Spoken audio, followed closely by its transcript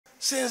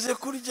sinzi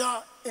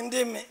kurya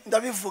indimi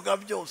ndabivuga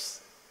byose.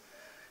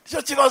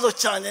 Icyo kibazo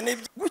cyane ni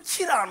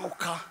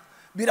gukiranuka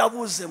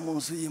birabuze mu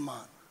nzu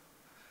y'Imana,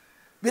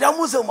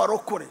 biramuze mu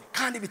marokore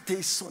kandi biteye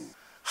isoni.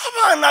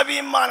 Abana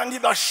b'Imana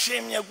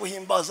ntibashimye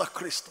guhimbaza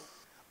Kristo.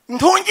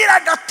 Ntungira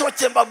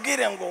gatoke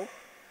mbabwire ngo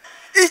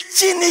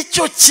iki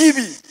nicyo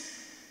kibi.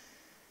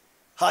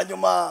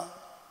 Hanyuma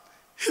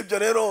ibyo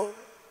rero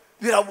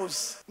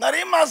birabuze.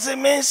 Nari maze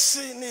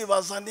iminsi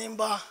nibaza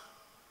nimba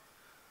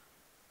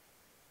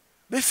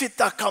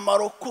bifite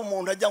akamaro ko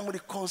umuntu ajya muri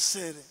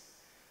konsere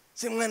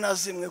zimwe na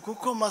zimwe,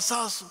 kuko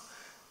Masasu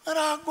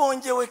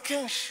narahagongewe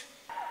kenshi.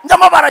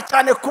 Ndamabara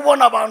cyane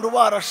kubona abantu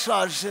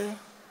barashaje,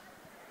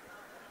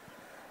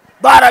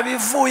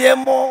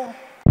 barabivuyemo.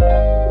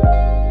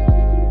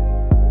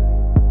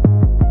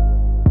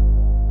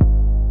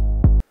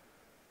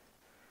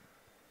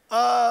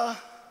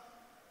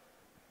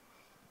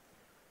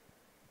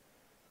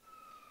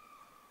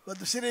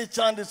 Badushyiriye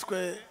icyanditswe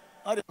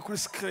ari kuri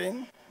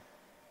screen.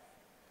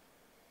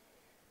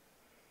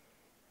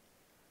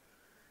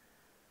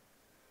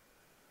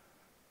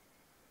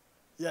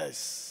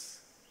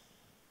 Yes.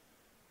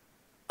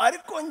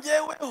 Ariko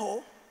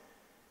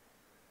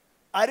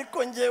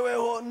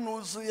njyeweho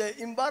nuzuye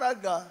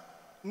imbaraga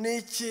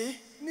n'iki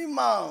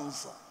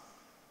n'imanza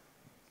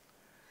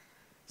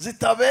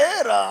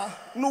zitabera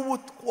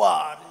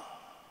n'ubutwari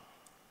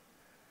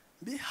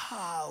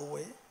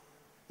bihawe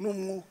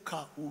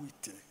n'umwuka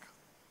w'Uwiteka,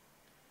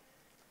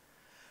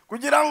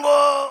 kugira ngo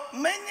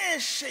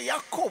menyeshe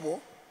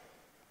Yakobo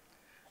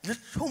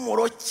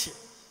igicumuro cye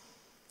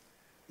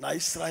na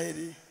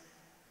Isiraheli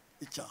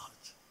icyaha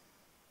cye.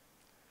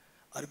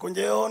 Ariko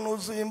njyeweho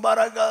nuzuye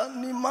imbaraga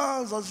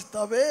n'imanza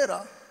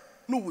zitabera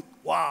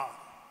n'ubutwari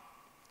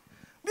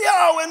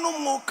bihawe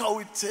n'umwuka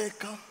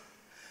w'Uwiteka,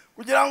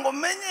 kugira ngo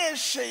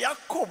menyeshe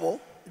Yakobo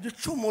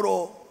igicumuro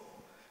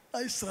na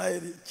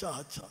Isiraheli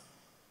icyaha cye.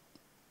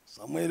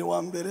 Samueli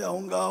wa mbere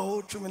aho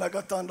ngaho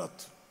 16.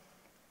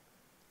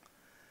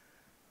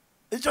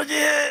 Icyo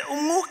gihe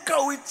umwuka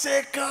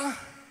w'Uwiteka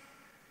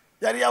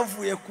yari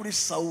yavuye kuri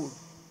Sawuli,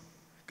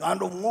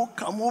 kandi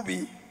umwuka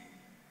mubi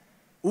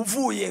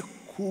uvuye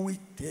ku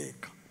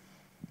Uwiteka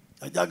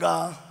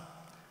yajyaga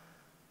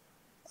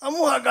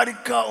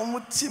amuhagarika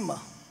umutima,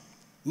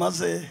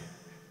 maze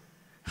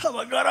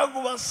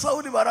abagaragu ba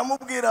Sawuli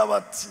baramubwira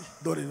bati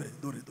dore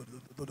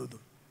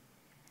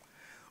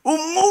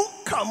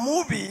umwuka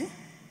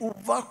mubi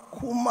uva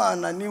ku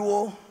Mana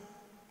niwo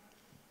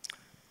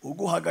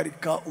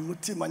uguhagarika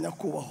umutima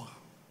nyakubahwa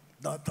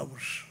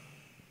databuja.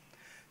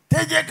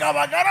 Tegeka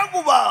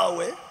abagaragu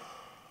bawe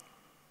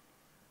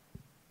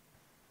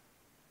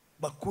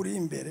bakuri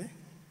imbere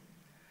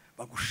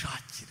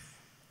bagushakire.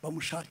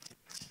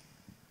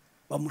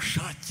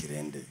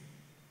 Bamushakire nde?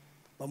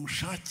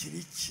 Bamushakire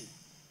iki?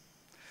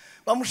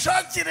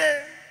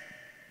 Bamushakire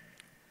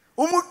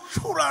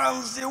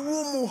umucuranzi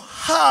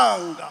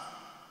w'umuhanga,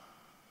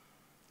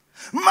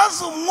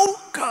 maze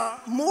umwuka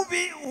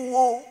mubi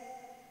uwo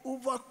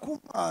uva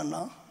ku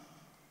Mana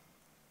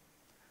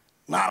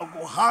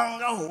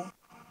naguhangaho.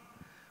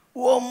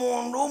 Uwo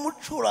muntu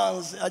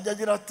w'umucuranzi ajya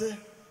agira ate?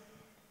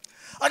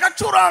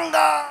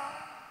 Agacuranga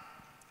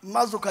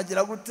maze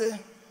ukagira gute?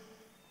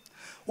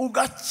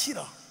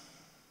 Ugakira.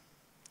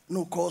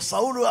 Nuko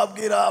Sawuli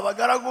abwira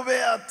abagaragu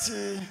be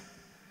ati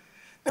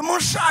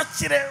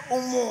nimushakire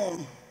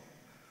umuntu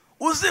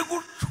uzi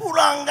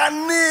gucuranga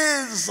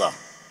neza,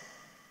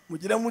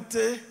 mugire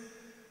mute?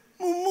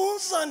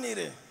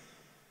 Mumuzanire.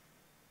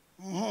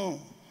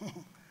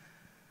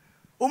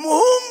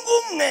 Umuhungu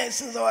umwe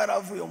sinzi aho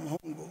yaravuye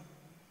umuhungu,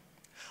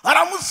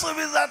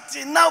 aramusubiza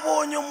ati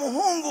nabonye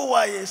umuhungu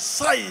wa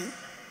Yesayi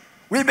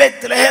w'i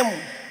Betelehemu.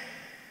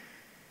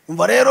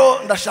 Umva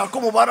rero ndashaka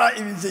umubara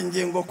izi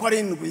ngingo ko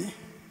ari 7.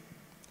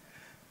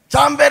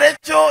 Cyambere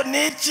cyo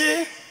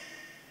niki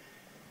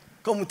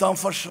ko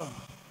mutamfasha?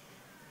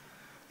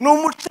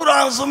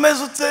 N'umucuranzi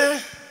umeze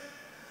ute?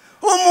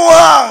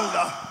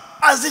 Umuhanga,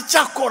 azi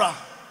icyo akora.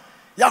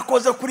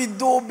 Yakoze kuri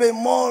do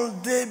bemol,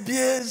 de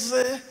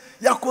dieze,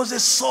 yakoze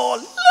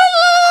sol,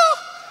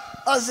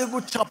 azi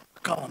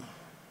gucapa.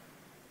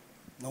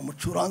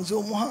 N'umucuranzi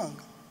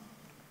w'umuhanga.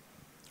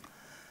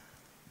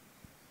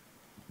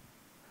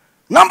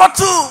 Number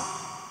 2,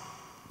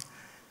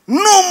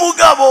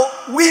 n'umugabo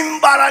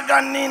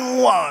w'imbaraga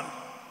n'intwari,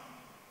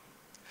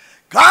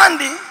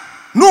 kandi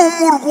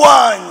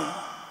n'umurwanyi.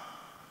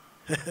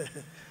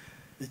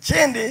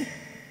 Ikindi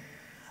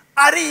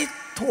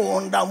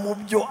aritonda mu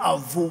byo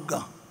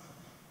avuga.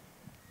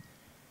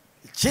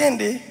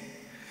 Ikindi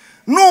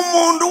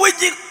n'umuntu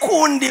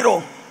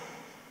w'igikundiro,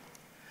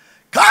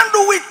 kandi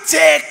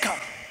Uwiteka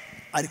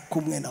ari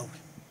kumwe nawe.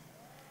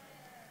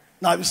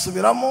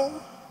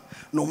 Nabisubiramo,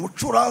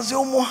 n'umucuranzi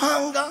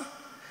w'umuhanga,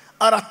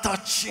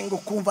 aratacinga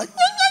ukumva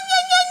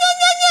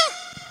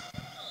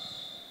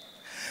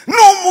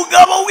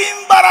n'umugabo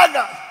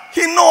w'imbaraga,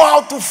 he know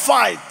how to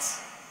fight.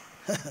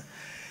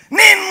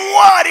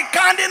 N'intwari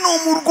kandi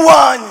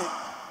n'umurwanyi,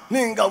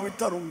 n'ingabo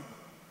itarumwe.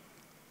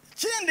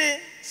 Ikindi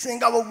si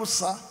ingabo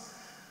gusa,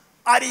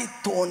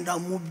 aritonda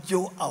mu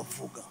byo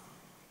avuga.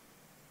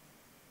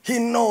 he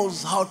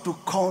knows how to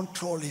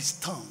control his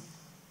tongue.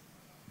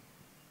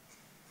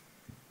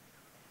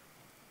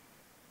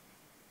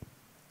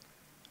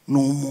 Ni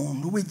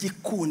umuntu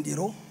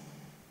w'igikundiro,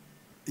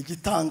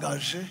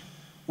 igitangaje,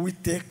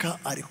 Uwiteka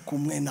ari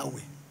kumwe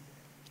nawe.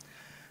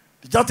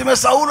 Byatumye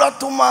Sawuli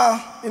atuma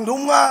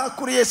intumwa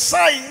kuri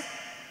Yesayi,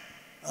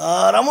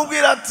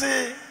 aramubwira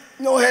ati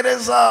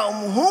nyohereza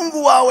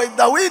umuhungu wawe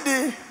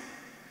Dawidi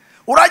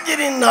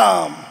uragira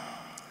intama.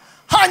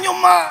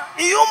 Hanyuma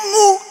iyo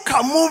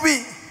umwuka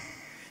mubi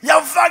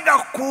yavaga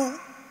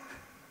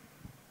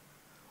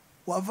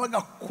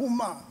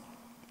kuma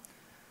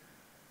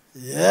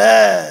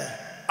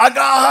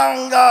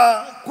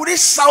agahanga kuri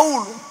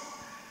Sawuli,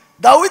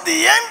 Dawidi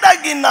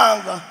yendaga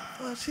inanga,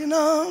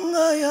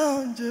 inanga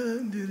yanjye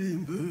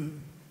ndirimbe,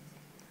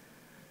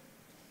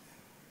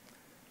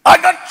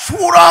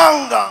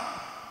 agacuranga,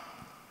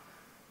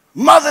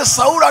 maze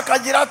Sawuli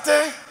akagira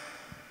ate,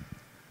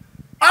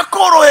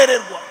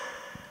 akorohererwa,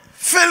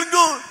 feel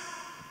good,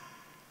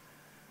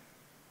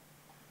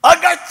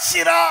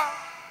 agakira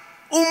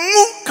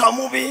umwuka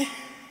mubi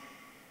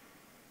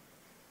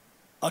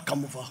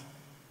akamuvaho.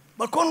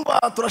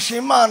 Bakundwa,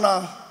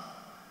 turashimana,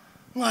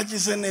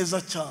 mwagize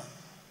neza cyane.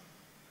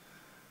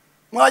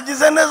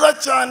 Mwagize neza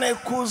cyane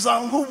kuza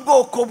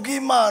nk'ubwoko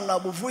bw'Imana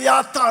buvuye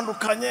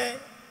atandukanye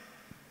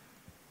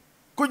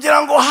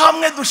kugira ngo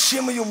hamwe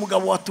dushime uyu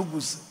mugabo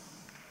watuguze.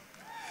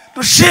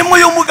 Dushime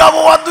uyu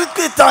mugabo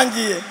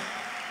wadutwitangiye.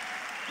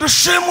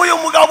 Dushime uyu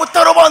mugabo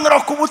utarobanura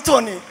ku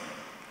butoni.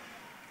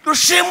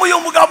 Dushime uyu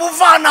mugabo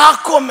uvana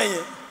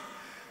ahakomeye.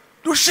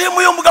 Dushime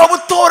uyu mugabo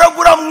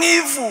utoragura mu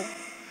ivu.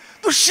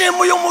 Dushime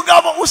uyu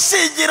mugabo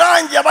usiga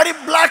irangi abari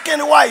black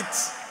and white.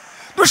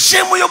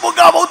 Dushime uyu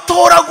mugabo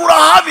utoragura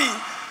habi.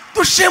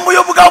 Dushime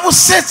uyu mugabo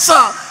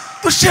usetsa.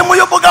 Dushime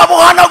uyu mugabo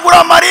uhanagura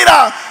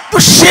amarira.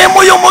 Dushime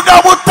uyu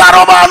mugabo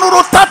utarobanura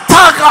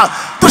utataka.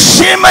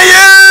 Dushime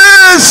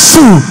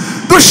Yesu.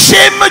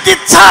 Dushime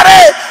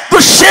gitare.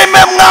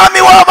 Dushime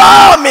mwami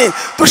w'abami.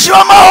 Dushime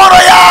amahoro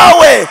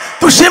yawe.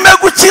 Dushime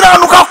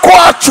gukiranuka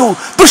kwacu.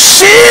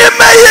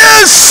 Dushime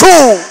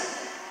Yesu.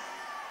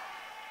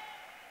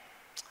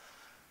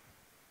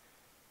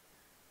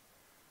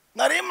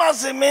 Nari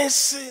maze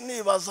iminsi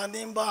nibaza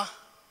nimba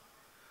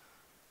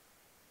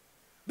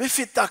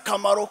bifite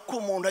akamaro ko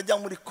umuntu ajya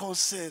muri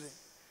konsere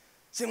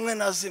zimwe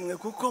na zimwe,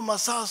 kuko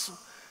Masasu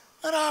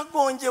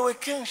narahagongewe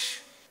kenshi,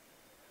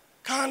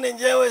 kandi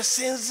ngewe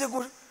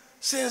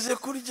sinzi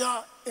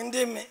kurya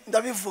indimi,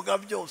 ndabivuga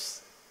byose.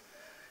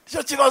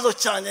 Icyo kibazo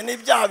cyane ni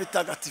ibyaha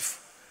bitagatifu.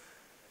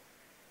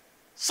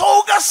 So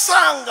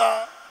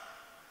ugasanga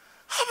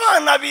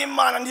abana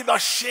b'Imana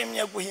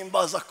ntibashimye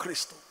guhimbaza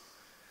Kristo.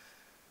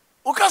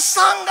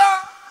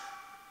 Ugasanga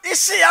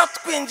isi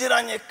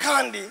yatwinjiranye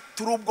kandi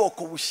turi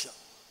ubwoko bushya,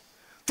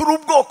 turi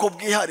ubwoko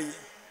bwihariye,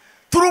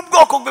 turi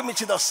ubwoko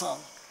bw'imico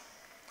idasanzwe.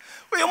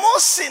 Uyu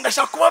munsi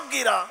ndashaka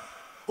kubabwira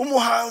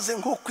umuhanzi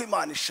nk'uko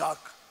Imana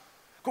ishaka,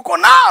 kuko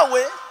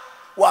nawe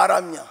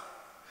waramya,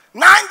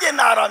 nanjye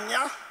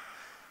naramya.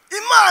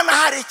 Imana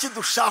hari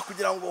ikidushaka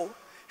kugira ngo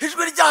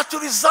ijwi ryacu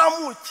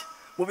rizamuke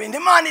mu bintu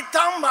Imana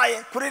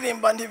itambaye.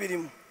 Kuririmba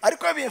ntibirimo,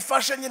 ariko iyo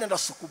bimfashe nyine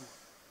ndasukuma.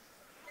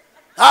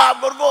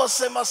 Ntabwo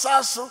rwose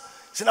Masasu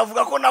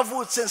sinavuga ko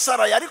navutse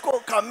nsaraye, ariko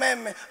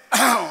kameme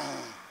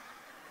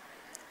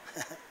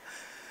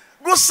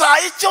gusa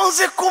icyo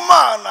nzi ku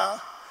Mana,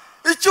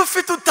 icyo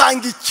ufite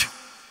utanga icyo,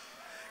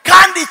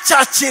 kandi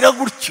cyakira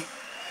gutyo.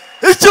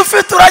 Icyo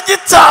ufite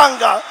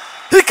uragitanga,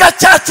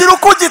 ikacyakira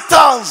uko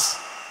ugitanze.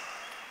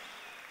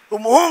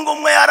 Umuhungu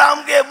umwe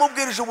yarambwiye,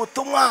 mubwirije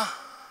ubutumwa,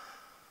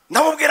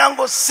 ndamubwira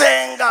ngo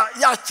senga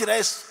yakira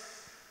Yesu.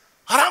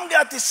 Arambwira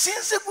ati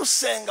sinzi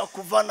gusenga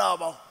kuva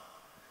nabaho.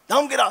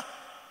 Ndamubwira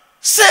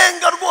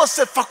senga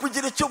rwose, pfa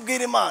kugira icyo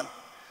ubwira Imana.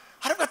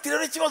 Ariko ati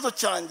rero ikibazo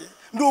cyanjye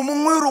ndi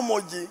umunywi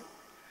w'urumogi,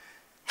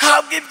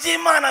 ntabwo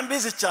iby'Imana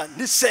mbizi cyane.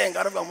 Ndisenga,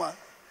 aravuga Mana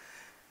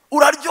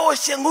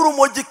uraryoshye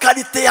nk'urumogi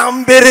karite ya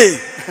mbere.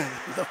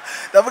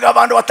 Ndavuga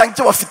abantu batanga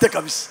icyo bafite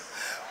kabisa.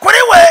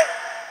 Kuri we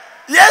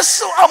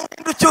Yesu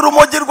amuhindukira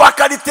urumogi rwa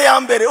karite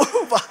ya mbere.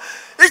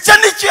 Icyo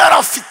nicyo yari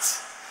afite.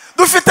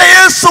 Dufite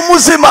Yesu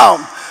muzima,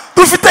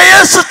 dufite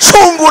Yesu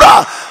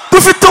ucungura,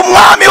 dufite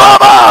umwami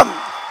w'abami.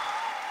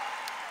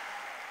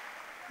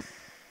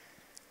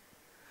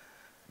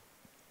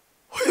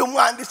 Uyu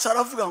mwanditsi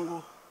aravuga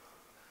ngo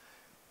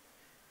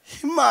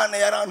Imana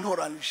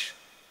yarantoranije,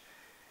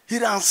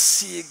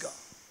 iransiga,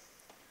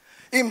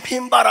 impa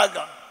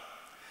imbaraga,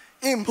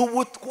 impa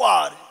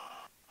ubutware,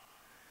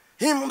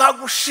 impa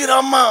gushira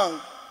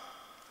amanga,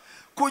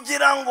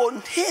 kugira ngo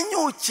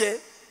ntinyuke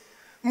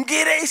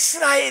mbwire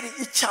Isiraheli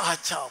icyaha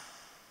cyabo.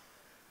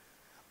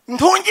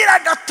 Ntungira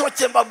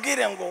agatoke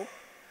mbabwire ngo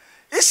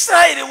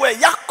Isiraheli we,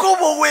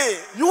 Yakobo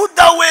we,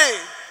 Yuda we,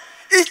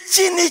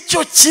 iki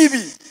nicyo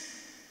kibi.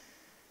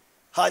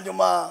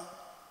 Hanyuma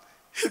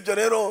ibyo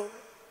rero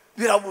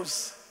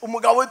birabuze.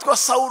 Umugabo witwa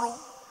Sawuli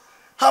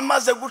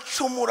hamaze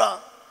gucumura,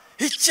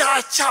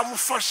 icyaha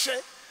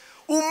cyamufashe,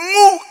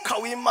 umwuka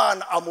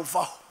w'Imana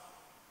amuvaho.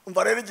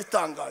 Umva rero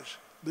igitangaje,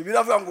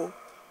 Bibiliya ivuga ngo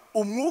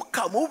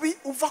umwuka mubi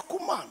uva ku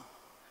Mana.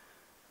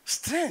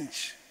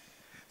 strange.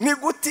 Ni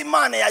gute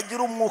Imana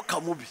yagira umwuka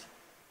mubi?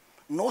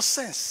 No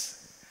sense.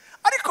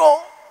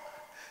 Ariko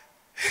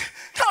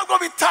ntabwo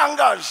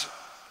bitangaje.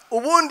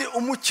 Ubundi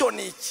umucyo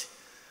ni iki?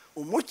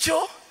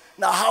 Umucyo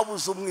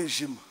nahabuze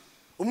umwijima.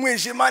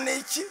 Umwijima ni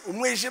iki?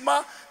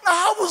 Umwijima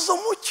nahabuze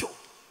umucyo.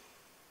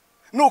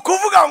 Ni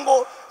ukuvuga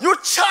ngo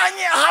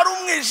yucanye ahari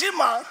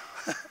umwijima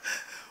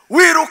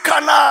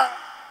wirukana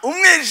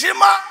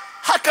umwijima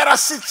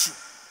hakarasa iki?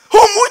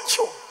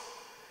 Umucyo.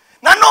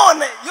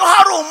 Nanone iyo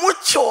hari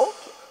umucyo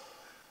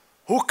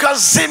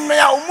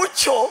ukazimya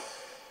umucyo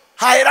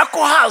hahera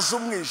ko haza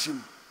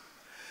umwijima.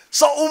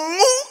 So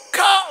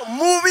umwuka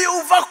mubi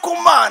uva ku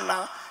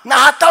Mana na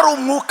hatari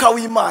umwuka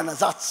w'Imana.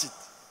 That's it.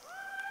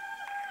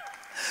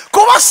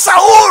 Kuba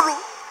Sawulu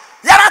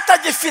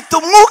yaratagifite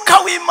umwuka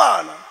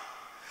w'Imana,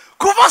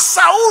 kuba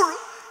Sawulu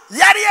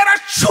yari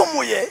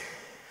yaracumuye,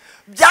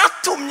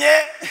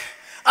 byatumye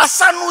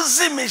asa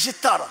n'uzimije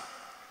itara.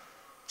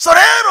 So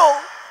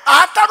rero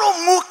ahatari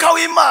umwuka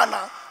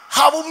w'Imana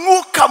haba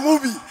umwuka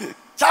mubi,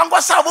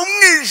 cyangwa se haba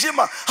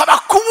umwijima, haba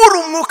kubura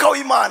umwuka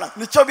w'Imana.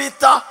 Nicyo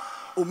bita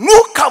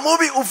umwuka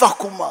mubi uva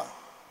ku Mana.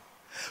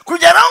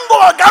 Kugira ngo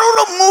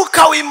bagarure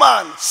umwuka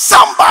w'Imana,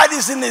 somebody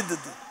is needed.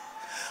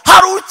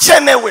 Hari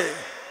ukenewe,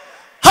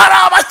 hari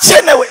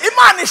abakenewe.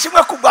 Imana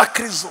ishimwe ku bwa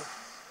Kristo,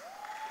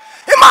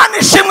 Imana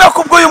ishimwe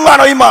ku bw'uyu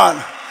mwana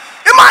w'Imana,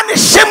 Imana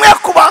ishimwe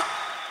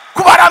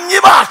ku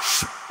baramyi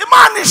bacu,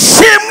 Imana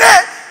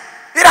ishimwe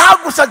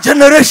irahagusa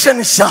generation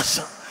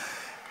nshyashya.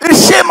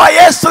 Ishima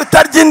Yesu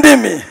itarya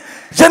indimi,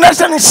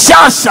 generation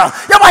nshyashya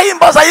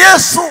y'abahimbaza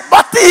Yesu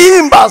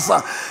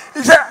batihimbaza.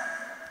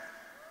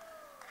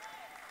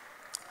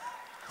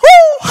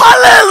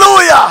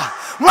 Hallelujah.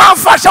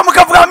 Mwamfasha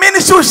mukavuga amini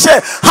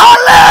ishushe.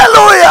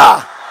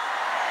 Hallelujah.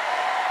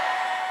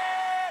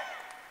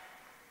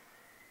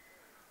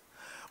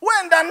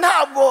 Wenda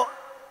ntabwo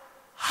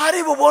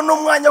hari bubone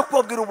umwanya wo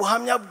kubabwira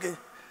ubuhamya bwe.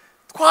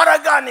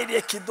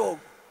 Twaraganiriye kidogo,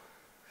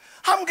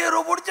 hambwira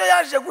uburyo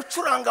yaje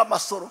gucuranga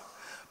amasoro,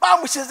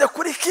 bamushyize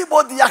kuri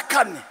keyboard ya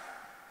kane.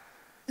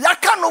 Ya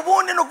kane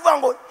ubundi no kuvuga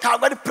ngo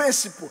ntabwo ari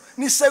principal,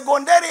 ni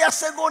secondaire ya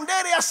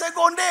secondaire ya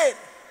secondaire.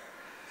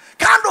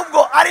 Kandi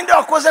ubwo ari nde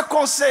wakoze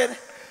concert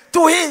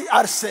tuhi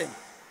Arsene.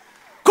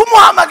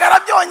 Kumuhamagara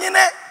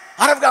byonyine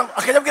aravuga ngo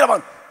akajya abwira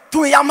abantu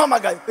tuhi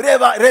yampamagaye,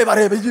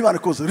 reba iby'Imana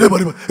koze, reba.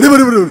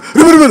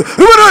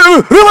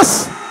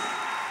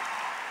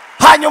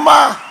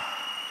 Hanyuma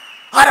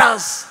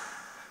araza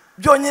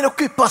byonyine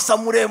kwipasa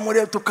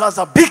muremure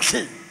tukaza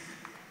biki.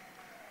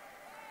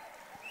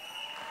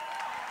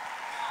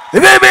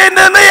 Ibi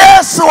bintu ni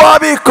Yesu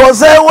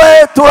wabikoze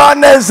we,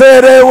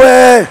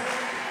 turanezerewe.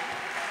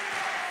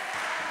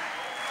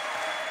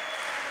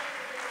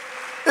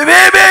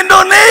 Ibi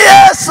bintu ni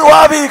Yesu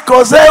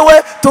wabikoze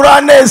we,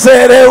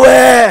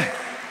 turanezerewe.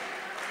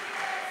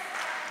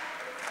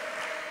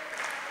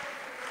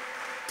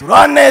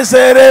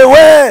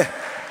 Turanezerewe,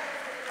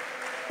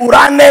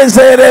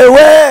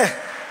 uranezerewe.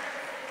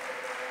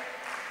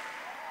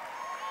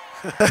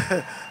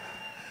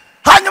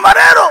 Hanyuma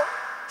rero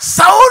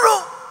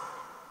Sawulu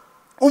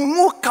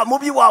umwuka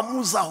mubi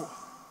wamuzaho,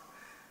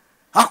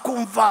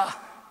 akumva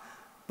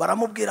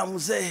baramubwira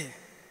muzehe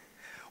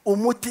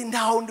umuti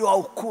nta wundi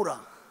waukura,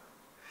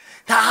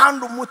 nta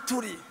handi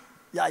umuturi.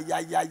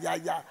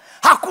 Ya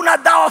hakuna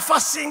dawa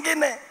fasi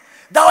ingine.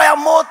 Dawa ya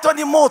moto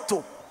ni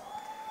moto,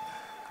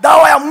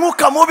 dawa ya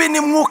mwuka mubi ni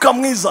mwuka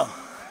mwiza.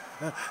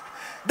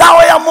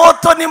 Dawa ya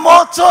moto ni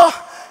moto,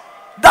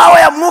 dawa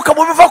ya mwuka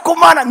mubi uva ku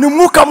Mana ni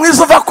mwuka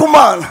mwiza uva ku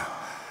Mana.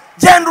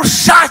 Genda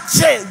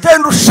ushake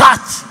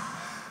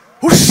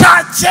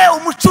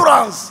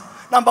umucuranzi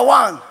number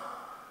 1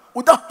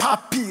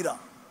 udapapira.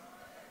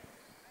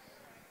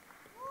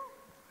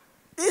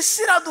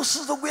 Isi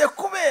iradusuzuguye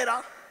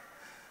kubera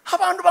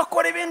abantu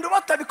bakora ibintu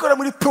batabikora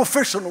muri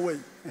professional way.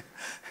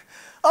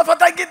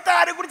 Afata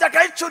gitari gutya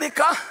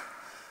akayicurika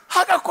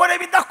hagakora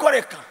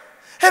ibidakoreka.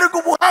 Herega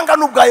ubuhanga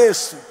n'ubwa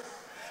Yesu,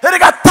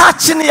 herega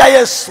touch ni ya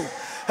Yesu,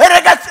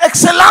 herega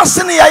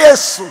excellence ni ya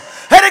Yesu,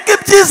 herega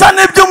ibyiza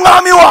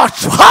n'iby'umwami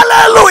wacu.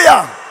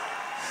 Hallelujah.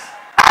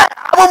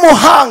 Abo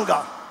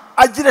muhanga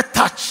agire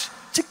touch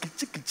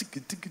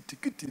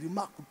chiki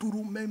rima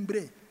kuturu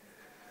membre.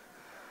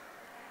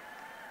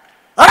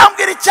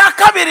 Arambwira icya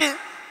kabiri,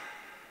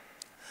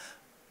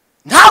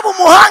 ntabo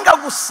umuhanga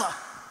gusa,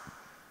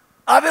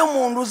 abe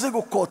umuntu uzi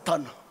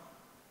gukotana,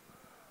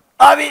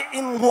 abe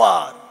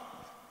intwari,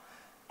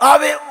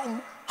 abe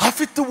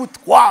afite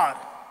ubutwari,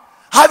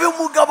 abe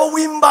umugabo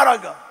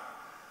w'imbaraga,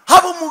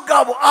 abe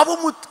umugabo,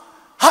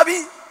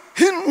 abe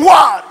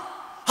intwari,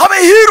 abe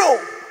hero.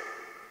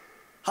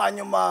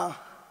 Hanyuma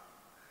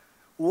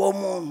uwo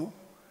muntu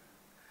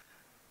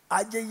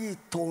ajye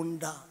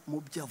yitonda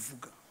mu byo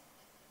avuga.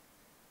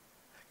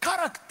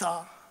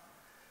 Character,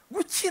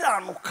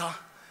 gukiranuka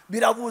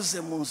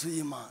birabuze mu nzu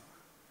y'Imana,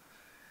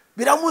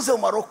 biramuze mu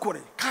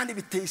marokore kandi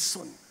biteye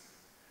isoni.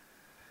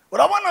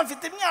 Urabona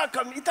mfite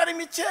imyaka itari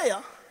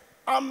mikeya,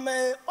 I'm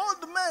an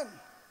old man.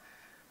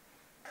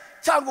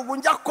 Cyangwa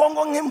njya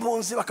Kongo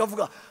nk'impunzi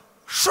bakavuga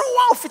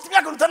shuwa ufite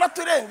imyaka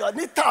 6 irenga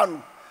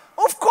n'itanu,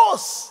 of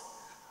course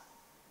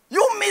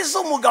yumize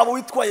umugabo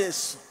witwa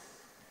Yesu.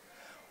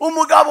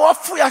 Umugabo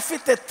wapfuye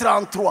afite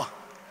 33,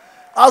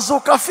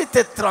 azuka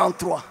afite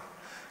 33,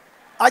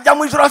 ajya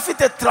mu ijuru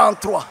afite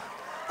 33,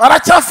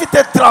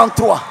 aracyafite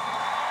 33,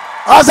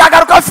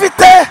 azagaruka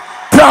afite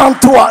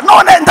 33.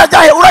 None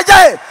ndajyahe?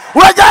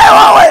 urajyahe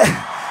wawe?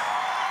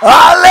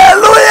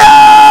 Haleluya!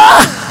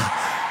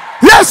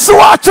 Yesu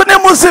wacu ni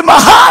muzima.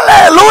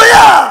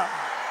 Haleluya!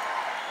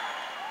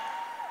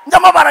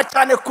 Ndamabara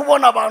cyane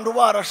kubona abantu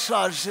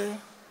barashaje,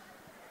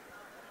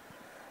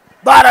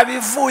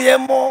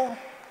 barabivuyemo,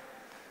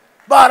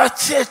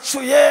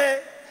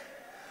 baracecuye,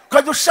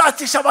 ukajya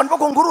ushakisha abantu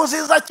bo nguru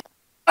nziza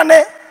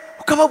cyane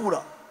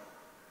ukababura.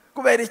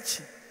 Kubera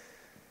iki?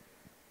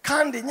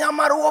 Kandi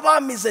nyamara uwo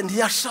bamize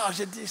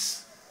ntiyashaje disi.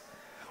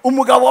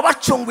 Umugabo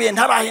wabacunguye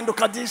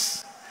ntarahinduka disi.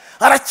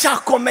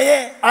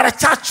 Aracyakomeye,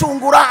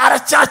 aracyacungura,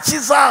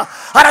 aracyakiza,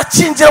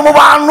 aracinjira mu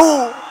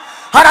bantu,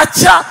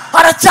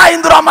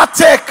 aracyahindura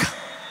amateka.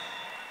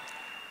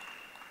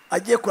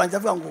 Agiye kurangira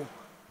avuga ngo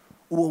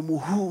uwo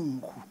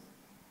muhungu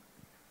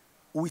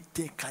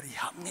Uwiteka ari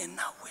hamwe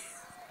nawe.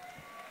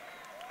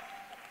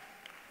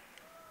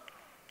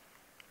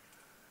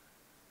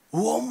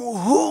 Uwo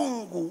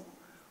muhungu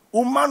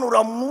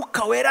umanura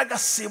mwuka wera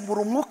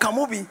agasimbura umwuka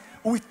mubi,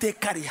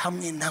 Uwiteka ari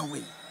hamwe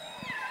nawe.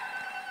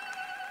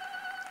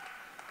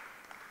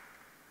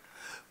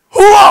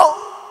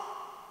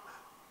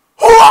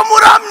 Uwo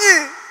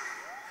muramyi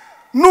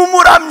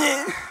n'umuramyi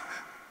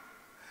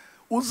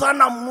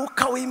uzana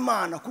mwuka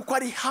w'Imana kuko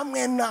ari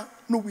hamwe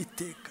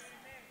n'Uwiteka.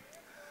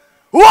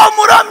 Uwo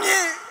muramyi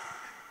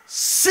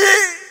si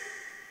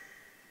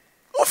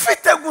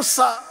ufite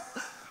gusa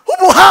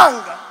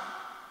ubuhanga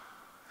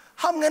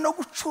hamwe no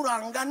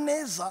gucuranga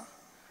neza,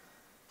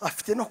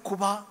 afite no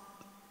kuba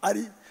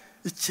ari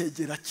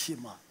icyegera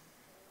cy'Imana.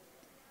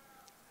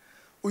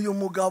 Uyu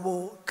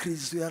mugabo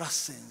Kristo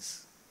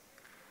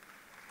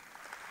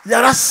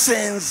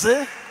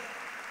yarasenze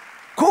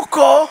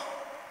kuko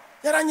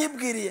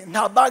yaranyibwiriye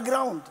nta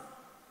background,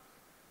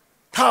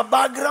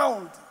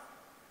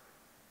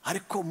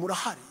 ariko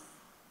murahari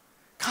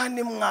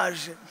kandi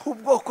mwaje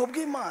nk'ubwoko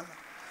bw'Imana,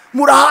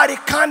 murahari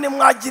kandi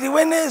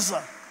mwagiriwe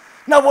neza.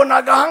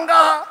 Nabonaga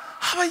ahangaha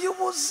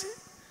abayobozi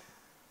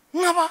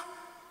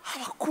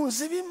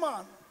abakunzi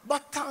b'Imana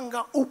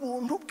batanga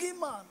ubuntu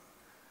bw'Imana.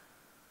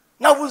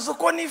 Nabuze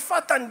uko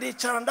nifata,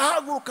 ndicara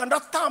ndahaguruka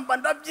ndatamba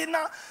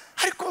ndabyina,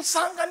 ariko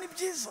nsanga ni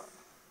byiza.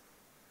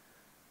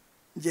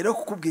 Ngere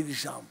kukubwira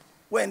ijambo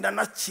wenda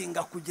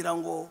nakinga kugira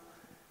ngo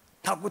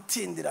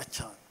ntagutindira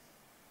cyane.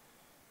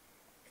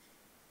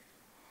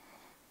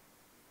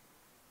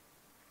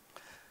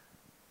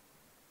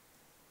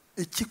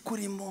 Iki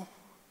kurimo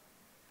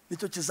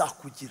nicyo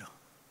kizakugira.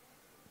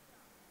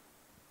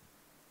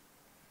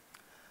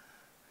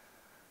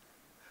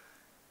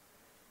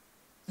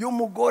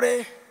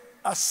 Y'umugore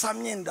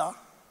asamye inda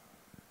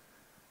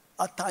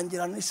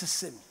atangira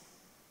n'isesemi,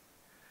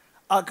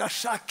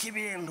 agashaka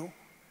ibintu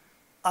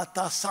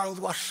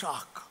atasanzwe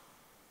ashaka,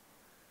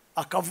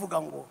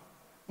 akavuga ngo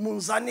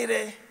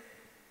munzanire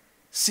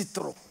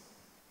citron,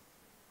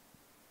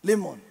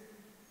 lemon,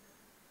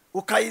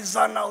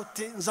 ukayizana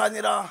uti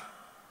nzanira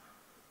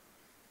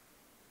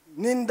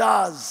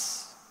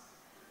n'indazi,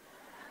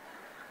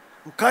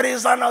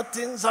 ukarizana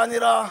uti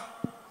nzanira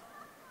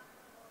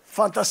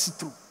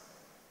fantasitru,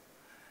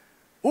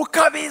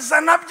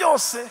 ukabizana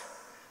byose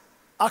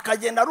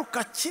akagenda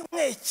aruka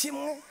kimwe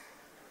kimwe.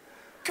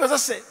 Kibaza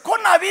se ko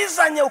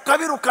nabizanye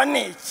ukabiruka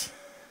neki?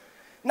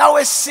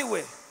 Nawe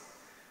siwe,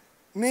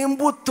 ni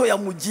imbuto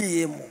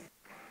yamugiyemo.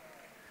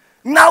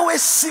 Nawe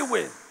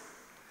siwe,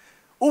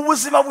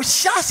 ubuzima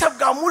bushyashya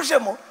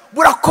bwamujemo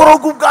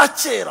burakoroga ubwa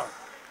kera.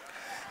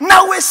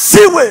 Nawe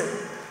siwe,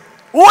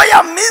 uwo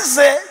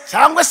yamize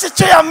cyangwa se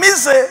icyo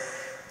yamize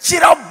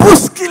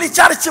kirabuskili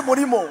cyari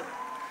kimurimo,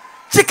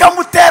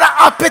 kikamutera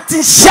apeti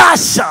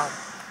nshyashya,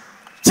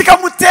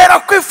 kikamutera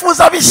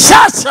kwifuza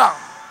bishyashya.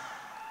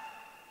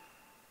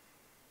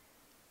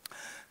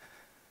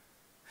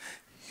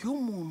 Iyo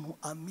umuntu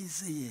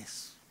amize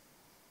Yesu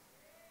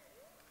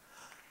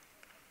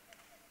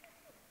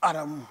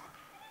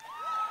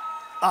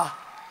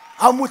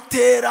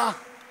amutera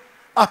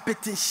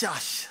apeti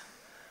nshyashya.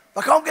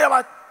 Bakamubwira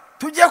bati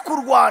tujye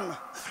kurwana,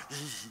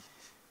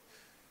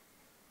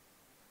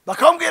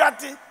 bakamubwira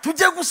ati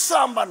tujye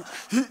gusambana,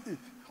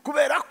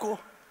 kubera ko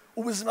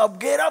ubuzima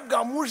bwera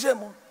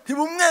bwamujemo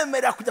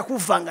ntibumwemerera kujya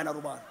kuvanga na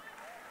rubanda.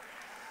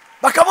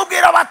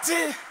 Bakamubwira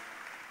bati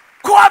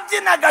ko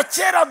wabyinaga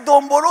kera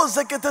domboro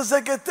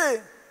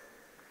zekete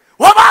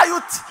wabaye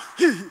uti,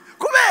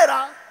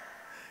 kubera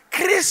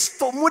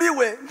Kristo muri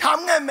we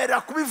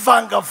ntamwemerera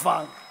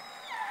kubivangavanga.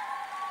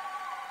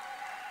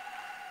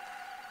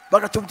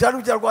 Bagatubyara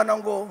ubyarwana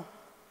ngo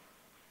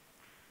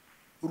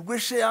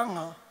urwishe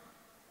yanka,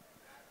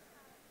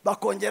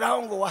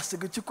 bakongeraho ngo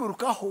wasiga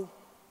ikikwirukaho,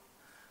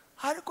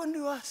 ariko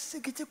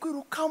ntiwasiga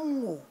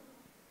ikikwirukamwo,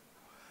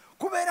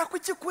 kubera ko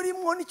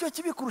ikikurimo nicyo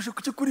kibikurusha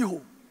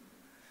kukikuriho.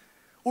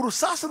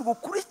 Urusasu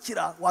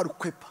rgukurikira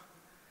warukwepa,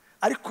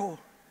 ariko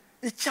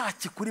icyaha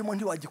kikurimo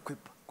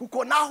ntiwagikwepa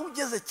kuko naho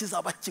ugeze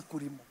kizaba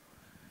kikurimo.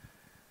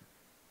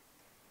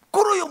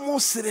 Kuri uyu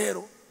munsi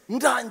rero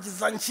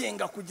ndangiza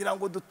nshinga kugira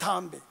ngo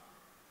dutambe.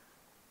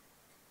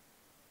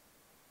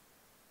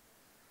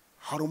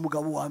 Hari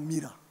umugabo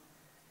wamira,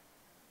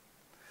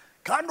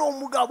 kandi uwo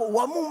mugabo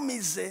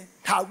wamumize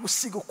nta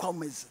gusiga uko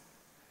ameze.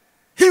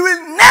 He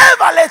will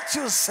never let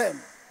you same.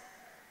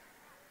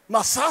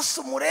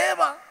 Masasu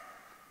mureba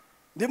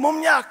ndi mu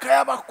myaka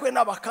y'abakwe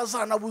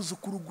n'abakazana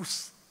buzukuru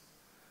gusa,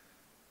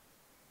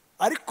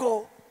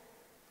 ariko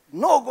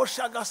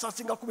nogosha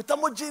agasatsi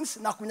ngakubitamo jeans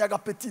nakunyaga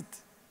petite,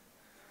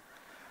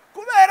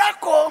 kubera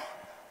ko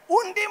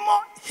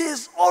undimo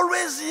he's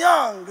always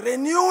young,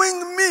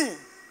 renewing me.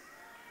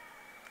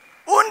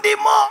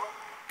 Undimo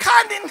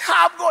kandi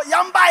ntabwo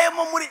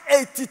yambayemo muri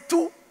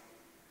 82,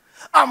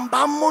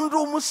 ambamo ndi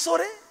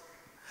umusore,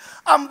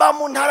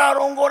 ambamo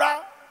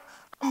ntararongora,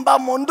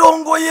 ambamo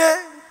ndongoye,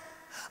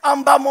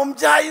 ambamo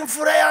mbyaye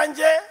imfura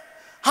yanjye,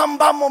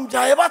 ambamo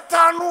mbyaye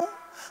batanu,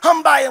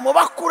 ambaye mu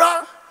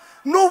bakura,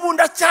 n'ubu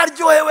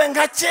ndacyaryohewe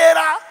nka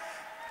kera.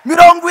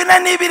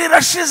 42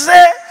 irashize,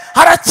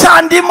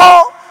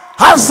 haracyandimo,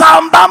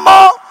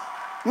 hazambamo,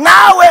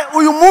 nawe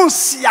uyu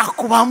munsi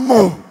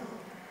yakubamo.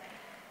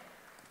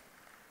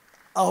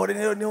 Aho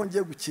rero niho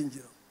ngiye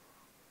gukingira.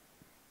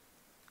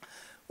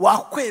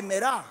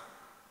 Wakwemera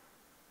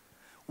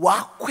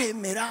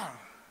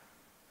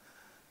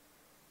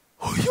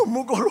uyu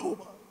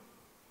mugoroba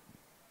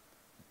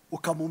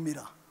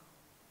ukamumira,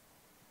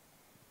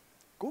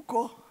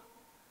 kuko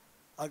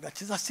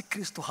agakiza si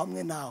Kristo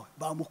hamwe nawe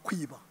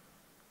bamukwiba.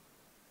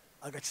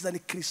 Agakiza ni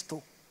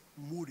Kristo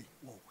muri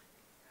wowe,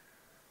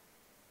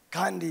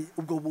 kandi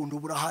ubwo buntu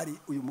burahari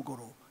uyu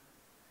mugoroba.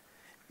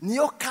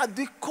 Niyo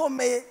kado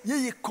ikomeye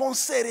y'iyi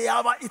konseri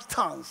yaba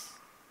itanze,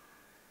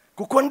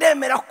 kuko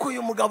ndemera ko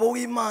uyu mugabo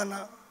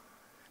w'Imana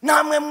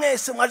namwe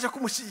mwese mwaje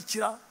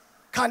kumushyigikira.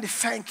 Kandi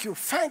thank you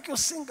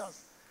singers,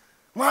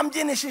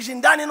 mwambyinishije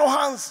indani no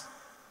hanze.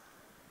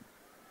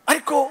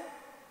 Ariko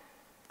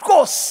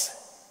rwose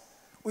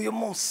uyu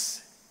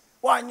munsi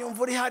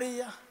wanyumva uri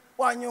hariya,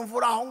 wanyumva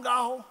uri aho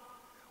ngaho,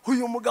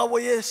 uyu mugabo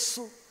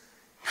Yesu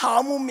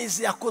nta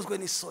mumizi yakozwe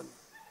n'isoni,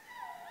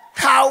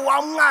 nta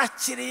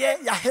wamwakiriye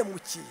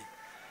yahemukiye.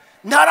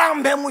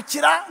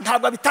 Ntarampemukira,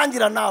 ntabwo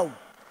abitangira nawe,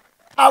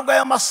 ntabwo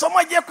aya masomo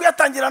agiye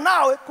kuyatangira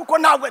nawe, kuko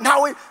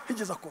ntawe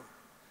higeze akora.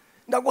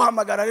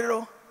 Ndaguhamagara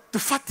rero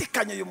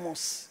dufatikanye uyu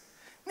munsi.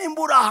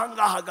 Nimba uri aha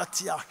ngaha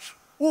hagati yacu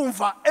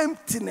wumva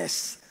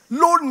emptiness,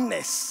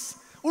 loneliness,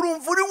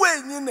 urumva uri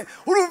wenyine,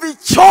 urumva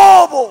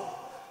icyobo,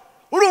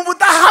 urumva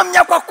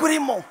udahamya ko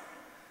kurimo,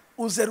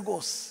 uze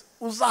rwose,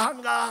 uzaha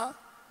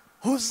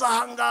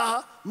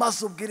ngaha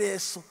maze ubwire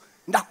Yesu,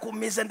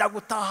 ndakumize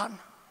ndagutahana.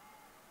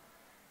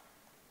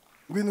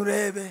 Ngwino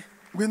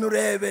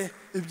urebe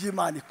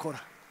iby'Imana ikora.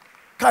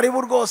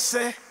 Karibu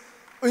rwose,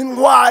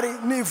 intwari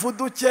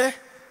nivuduke,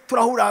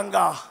 turahura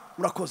ngaha.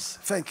 Murakoze.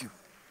 Thank you.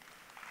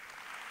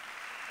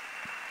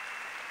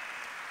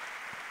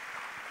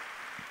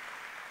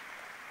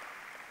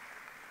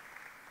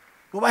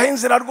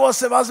 Mubahinzira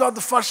rwose baze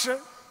badufashe,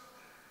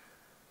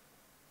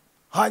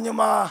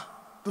 hanyuma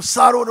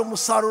dusarure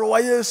umusaruro wa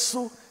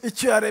Yesu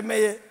icyo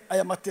yaremeye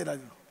aya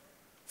materaniro.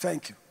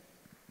 Thank you.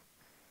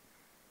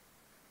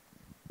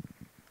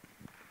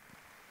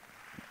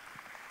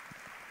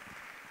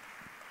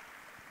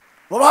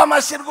 Mubaha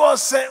amashyi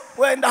rwose,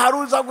 wenda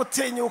haruza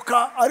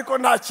gutinyuka ariko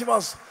nta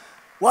kibazo.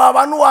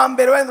 Waba n'uwa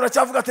mbere wenda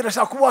uracyavuga ati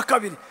ndashaka kuba uwa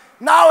kabiri.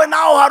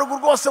 Naho harugu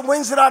rwose mu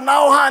inzira,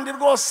 naho handi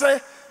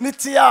rwose ni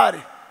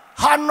tiyari.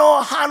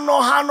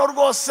 Hano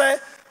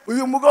rwose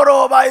uyu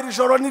mugoroba, iri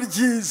joro ni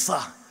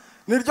ryiza,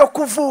 ni ryo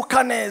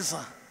kuvuka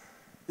neza.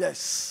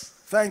 Yes,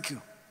 thank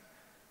you.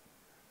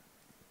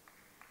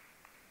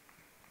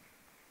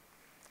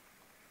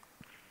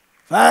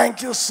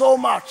 Thank you so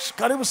much.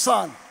 Karibu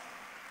sana.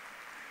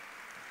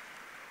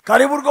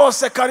 Karibu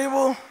rwose,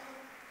 karibu.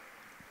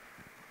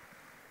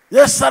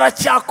 Yesu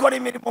aracyakora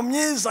imirimo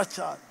myiza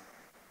cyane.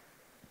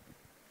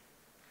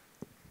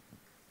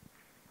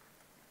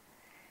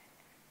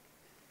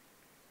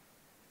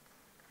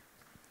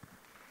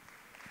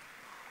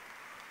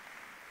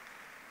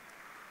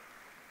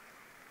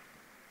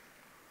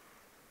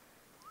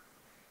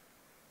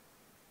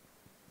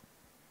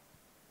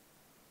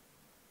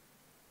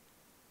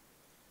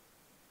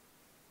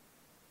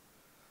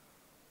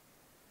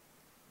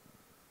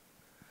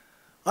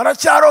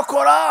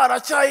 Aracyarokora,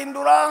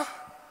 aracyahindura,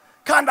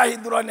 kandi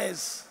ahindura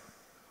neza.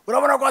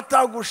 Urabona ko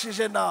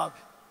atagushije nabi,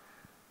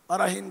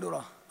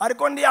 arahindura.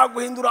 Ariko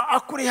ntiyaguhindura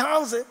akuri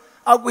hanze,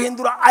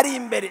 aguhindura ari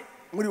imbere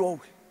muri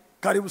wowe.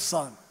 Karibu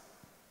sana.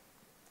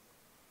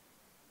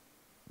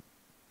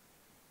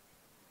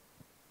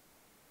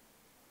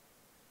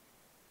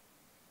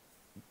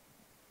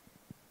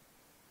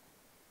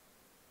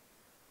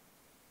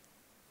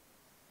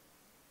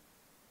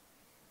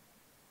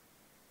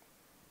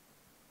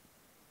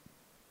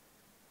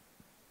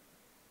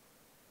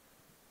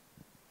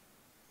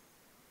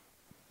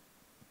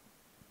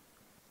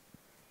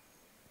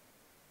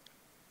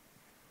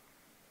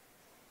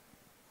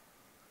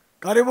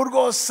 karibu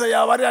rwose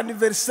yaba ari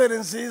anniversaire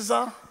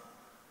nziza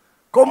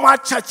ko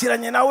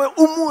mwacakiranye nawe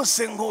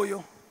umunsi nk'uyu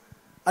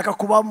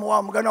akakubamo wa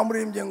mugani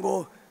wamurimbye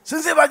ngo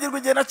sinzibagirwa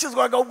igihe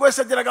nakizwaga ubwo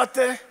wese ageraga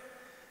ate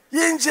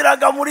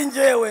yinjiraga muri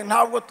njyewe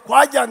ntabwo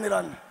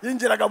twajyanirana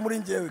yinjiraga muri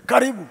njyewe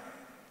karibu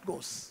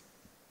rwose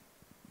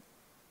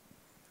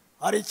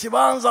hari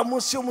ikibanza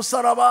munsi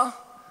y'umusaraba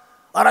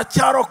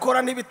aracyarokora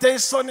n'ibiteye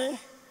isoni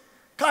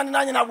kandi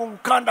nanjye ntabwo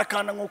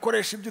ngukandakanda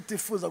ngukoresha ibyo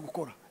utifuza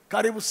gukora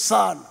karibu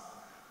sana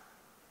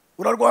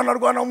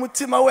urarwana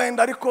umutima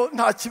wenda ariko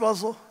nta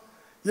kibazo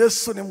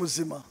Yesu ni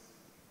muzima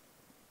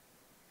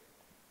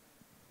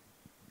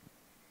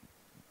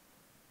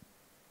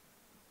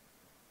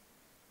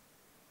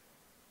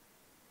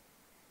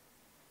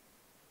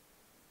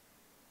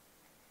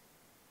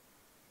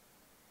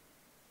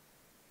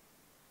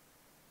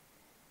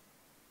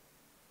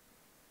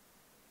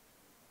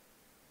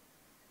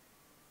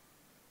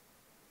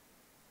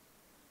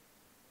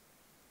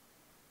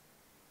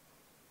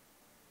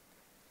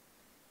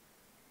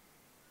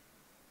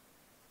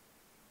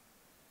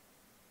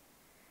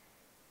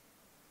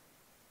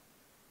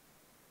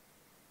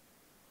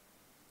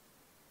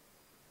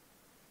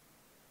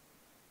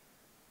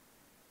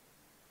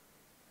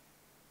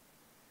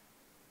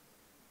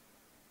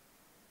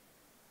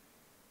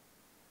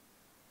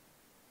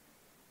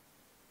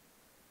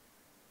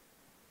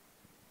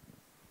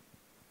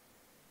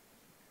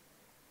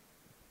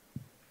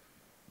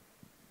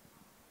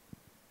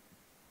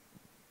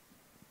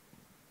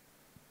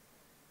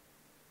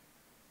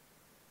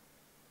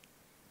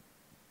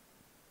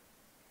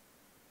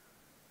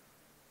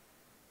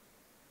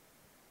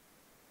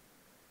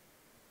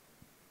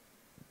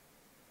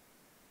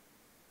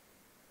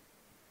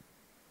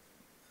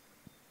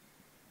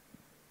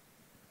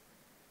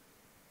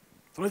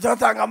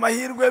turacyatanga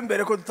amahirwe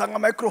mbere ko dutanga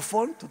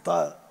microphone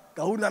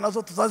gahunda nazo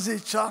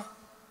tutazica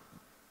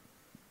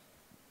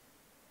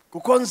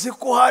kuko nzi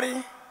ko hari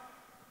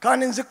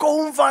kandi nzi ko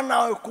wumva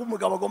nawe ko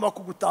umugabo agomba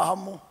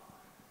kugutahamo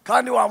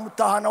kandi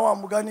wamutahana wa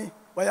mugani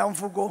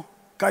bayamvugo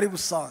karibu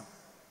sana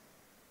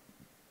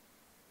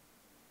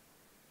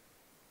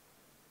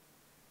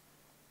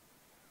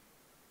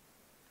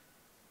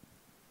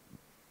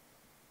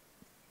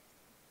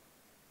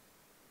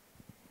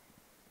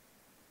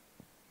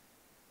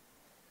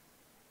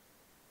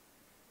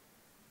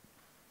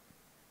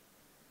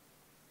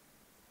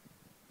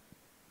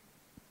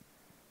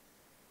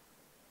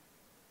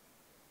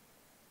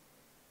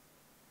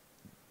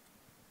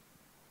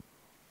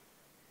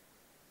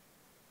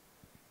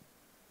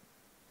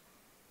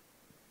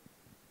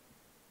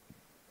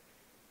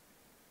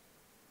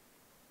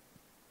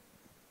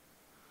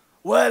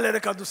wele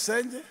reka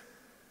dusenge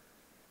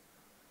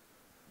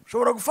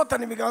ushobora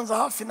gufatana ibiganza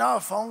hafi na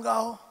hafi aho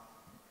ngaho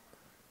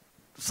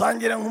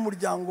dusangire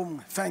nk'umuryango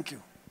umwe thank you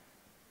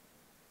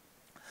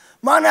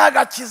Mana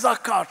y'agakiza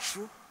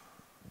kacu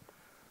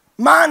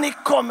Mana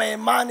ikomeye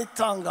Mana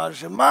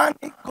itangaje Mana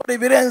ikora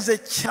ibirenze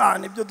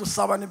cyane ibyo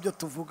dusaba n'ibyo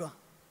tuvuga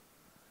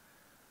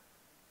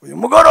uyu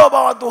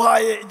mugoroba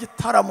waduhaye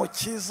igitaramo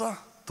cyiza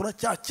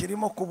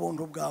turacyakirimo ku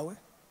buntu bwawe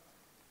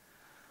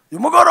uyu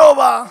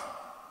mugoroba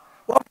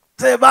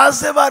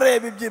baze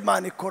bareba ibyo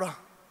Imana ikora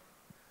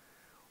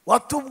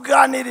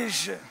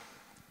watubwanirije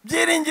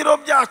byiringiro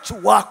byacu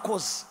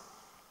wakoze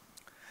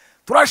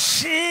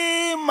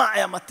turashima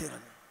aya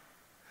materaniro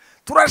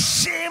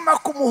turashima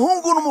ku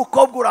muhungu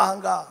n'umukobwa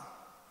urahanga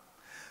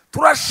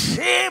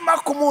turashima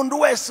ku muntu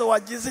wese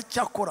wagize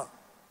icyo akora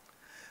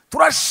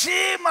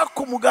turashima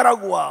ku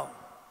mugaragu wawe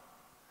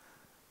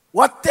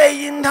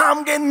wateye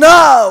intambwe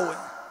nawe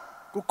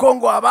kuko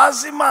ngo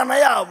abazi Imana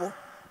yabo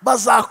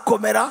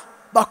bazakomera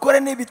bakore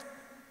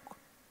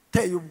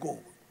n'ibiteye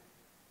ubwoba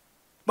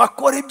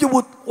bakora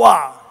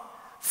iby'ubutwari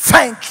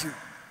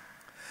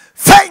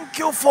thank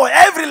you for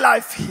every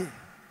life here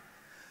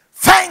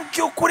thank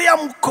you kuriya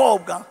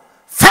mukobwa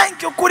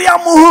thank you kuriya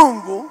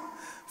muhungu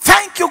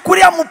thank you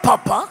kuriya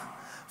mupapa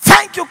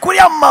thank you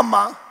kuriya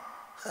mama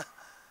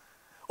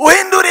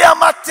uhinduriye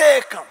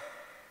amateka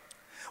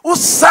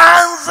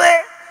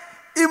usanze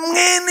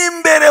imwini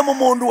imbere mu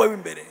muntu we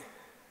w'imbere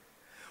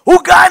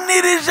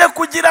uganirije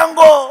kugira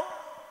ngo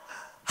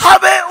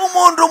habe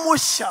umuntu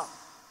mushya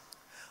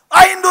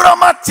ahindura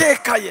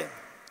amateka ye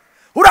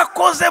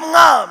urakoze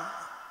mwami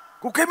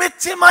kuko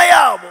imitima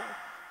yabo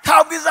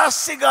ntabwo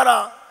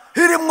izasigara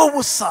irimo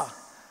ubusa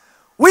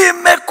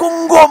wime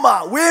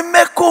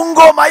ku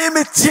ngoma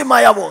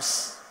y'imitima ya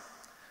bose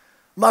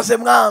maze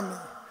mwami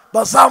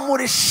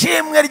bazamura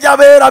ishimwe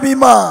ry'abera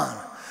b'Imana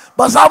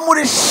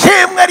bazamura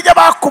ishimwe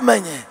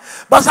ry'abakumenye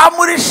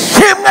bazamura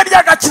ishimwe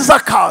ry'agakiza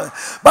kawe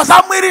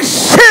bazamura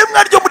ishimwe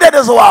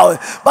ry'umudendezo wawe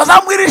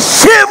bazamura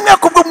ishimwe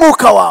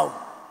kubw'umwuka wawe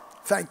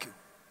thank you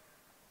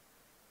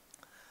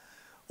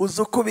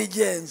uzi uko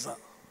ubigenza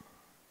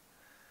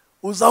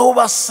uzi aho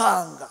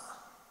ubasanga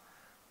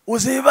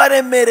uzi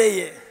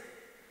ibibaremereye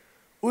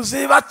uzi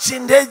ibibaca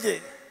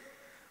intege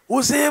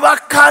uzi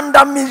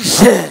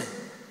ibibakandamije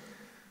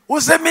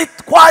uzi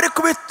imitwaro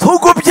ku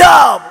bitugu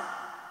byabo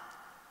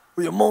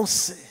uyu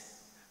munsi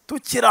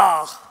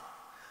tukiraha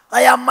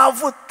aya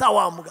mavuta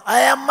wambwa,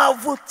 aya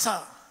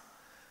mavuta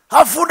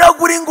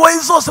havunagura ingoyi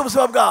zose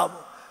ubuzima bwabo,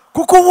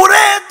 kuko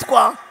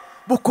uburetwa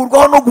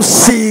bukurwaho no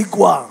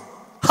gusigwa.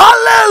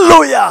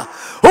 Haleluya!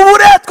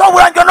 Uburetwa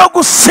burangwa no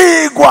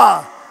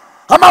gusigwa.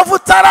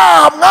 Amavuta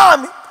araha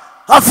mwami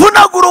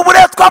avunagura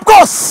uburetwa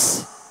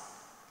bwose.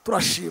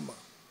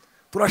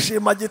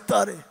 Turashima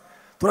Gitare,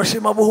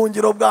 turashima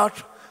buhungiro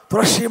bwacu,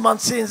 turashima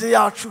Sinzi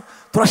yacu,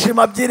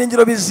 turashima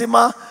byiringiro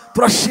bizima,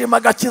 turashima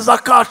gakiza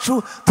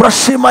kacu,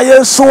 turashima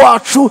Yesu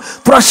wacu,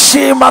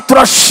 turashima.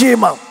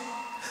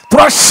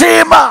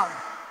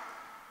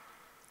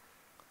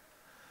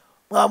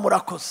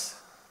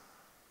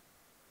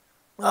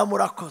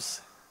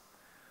 Mwamurakoze.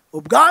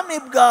 Ubwami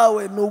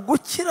bwawe ni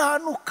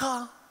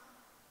ugukiranuka,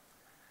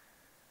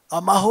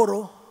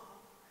 amahoro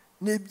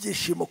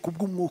n'ibyishimo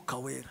kubw'umwuka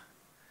wera.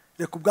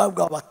 Reka ubwami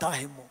bwawe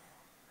batahemo.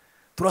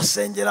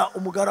 Turasengera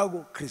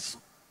umugaragu Kristo.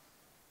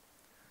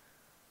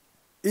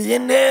 Iyi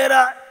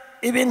ntera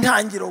ibi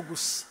ntangiro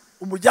gusa,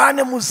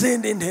 umujyane mu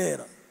zindi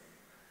ntera,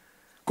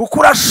 kuko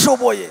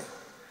urashoboye.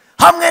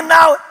 Hamwe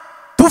nawe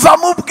tuva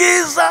mu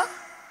bwiza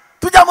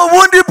tujya mu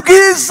bundi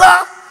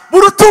bwiza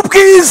buruta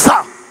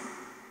ubwiza.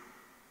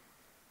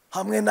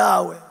 Hamwe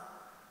nawe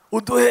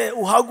uduhe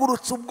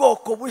uhagurutse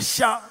ubwoko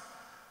bushya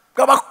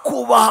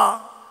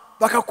bw'abakubaha,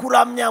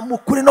 bakakuramya mu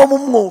kuri no mu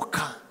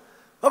mwuka,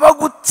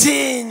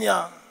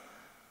 babagutinya,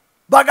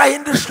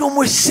 bagahindishwa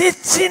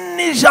umushyitsi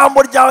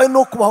n'ijambo ryawe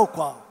no kubaho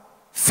kwawe.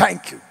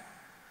 Thank you.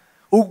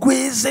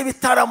 Ugwize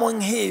ibitaramo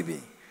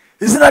nk'ibi,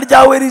 izina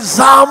ryawe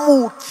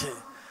rizamuke,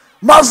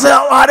 maze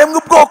haremwe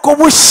ubwoko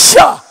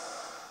bushya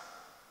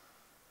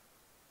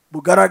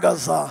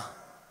bugaragaza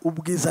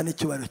ubwiza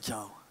n'icyubahiro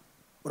cyawe.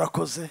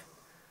 Urakoze.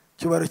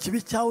 Icyubahiro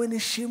kibi cyawe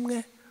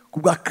nishimwe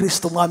kubwa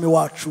Kristo mwami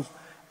wacu.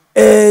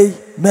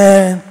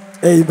 Amen.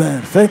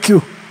 Thank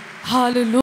you. Hallelujah.